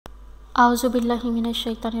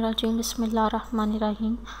आऊज़ुबिल्लाहिमिनश्शैतानिर्रजीम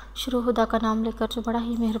बिस्मिल्लाहिर्रहमानिर्रहीम। शुरू खुदा का नाम लेकर जो बड़ा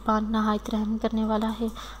ही मेहरबान नहायत रहम करने वाला है।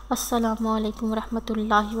 अस्सलामु अलैकुम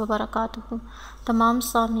रहमतुल्लाहि व बरकातुहू। तमाम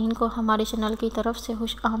सामीन को हमारे चैनल की तरफ से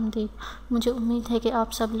खुश आमदीद। मुझे उम्मीद है कि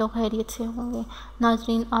आप सब लोग खैरियत से होंगे।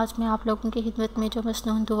 नाज़रीन, आज मैं आप लोगों की खिदमत में जो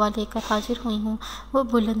मसनून दुआ लेकर हाजिर हुई हूँ वो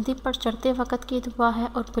बुलंदी पर चढ़ते वक्त की दुआ है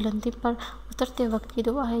और बुलंदी पर उतरते वक्त की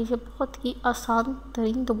दुआ है। ये बहुत ही आसान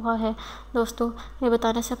तरीन दुआ है। दोस्तों, ये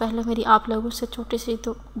बताने से पहले मेरी आप लोगों से छोटी सी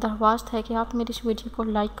दरख्वास्त है कि आप मेरी इस वीडियो को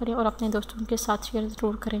लाइक करें और अपने दोस्तों के साथ शेयर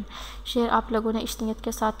ज़रूर करें। शेयर आप लोगों ने इस नीयत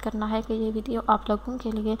के साथ करना है कि ये वीडियो आप लोगों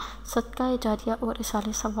के लिए सदका जारिया और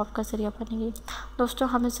इसाले सवाब का ज़रिया बनेगी। दोस्तों,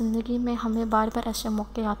 हमें ज़िंदगी में बार बार ऐसे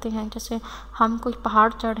मौके आते हैं, जैसे हम कोई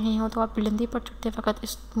पहाड़ चढ़ रहे हों तो आप बुलंदी पर चढ़ते वक्त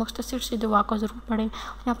इस मुख्तसर सी दुआ को ज़रूर पढ़ें,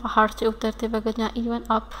 या पहाड़ से उतरते वक्त, या इवन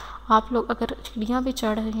आप लोग अगर सीढ़ियाँ भी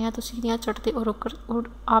चढ़ रहे हैं तो सीढ़ियाँ चढ़ते और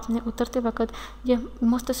आपने उतरते वक्त ये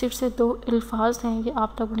मुख्तसर से 2 अल्फाज हैं, ये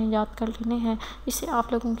आप लोगों ने याद कर लेने हैं। इससे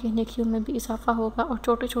आप लोगों की नेकियों में भी इजाफा होगा और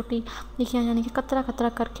छोटी छोटी नेकियां यानी कि कतरा कतरा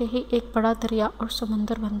करके ही एक बड़ा दरिया और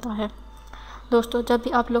समुंदर बनता है। दोस्तों, जब भी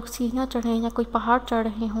आप लोग सीढ़ियाँ चढ़ें या कोई पहाड़ चढ़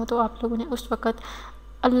रहे हों तो आप लोगों ने उस वक़्त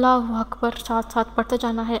अल्लाहु अकबर साथ साथ पढ़ते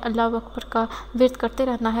जाना है। अल्लाहु अकबर का विर्द करते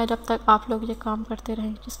रहना है जब तक आप लोग ये काम करते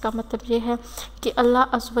रहें, जिसका मतलब ये है कि अल्लाह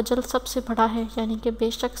अज़्ज़ व जल सबसे बड़ा है, यानी कि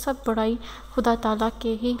बेशक सब बड़ाई खुदा ताला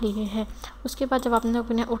के ही लिए है। उसके बाद जब आप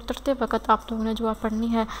लोगों ने उतरते वक्त आप लोगों ने दुआ पढ़नी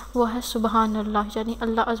है वो है सुबहान अल्लाह, यानी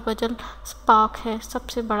अल्लाह अज़्ज़ व जल पाक है,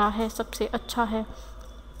 सबसे बड़ा है, सबसे अच्छा है।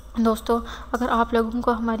 दोस्तों, अगर आप लोगों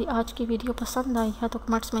को हमारी आज की वीडियो पसंद आई है तो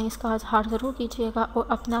कमेंट्स में इसका इज़हार ज़रूर कीजिएगा और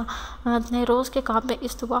अपने रोज़ के काम में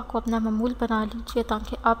इस दुआ को अपना मामूल बना लीजिए,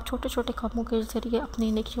 ताकि आप छोटे छोटे कामों के ज़रिए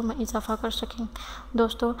अपनी नेकियों में इजाफ़ा कर सकें।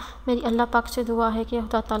 दोस्तों, मेरी अल्लाह पाक से दुआ है कि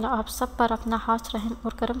खुदा ताला आप सब पर अपना हाथ रहम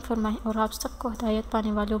और करम फरमाएँ और आप सबको हिदायत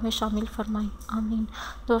पाने वालों में शामिल फरमाएँ। आमीन।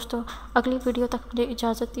 दोस्तों, अगली वीडियो तक मुझे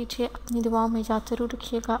इजाज़त दीजिए। अपनी दुआओं में याद ज़रूर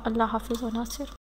रखिएगा। अल्लाह हाफ़िज़ व नासिर।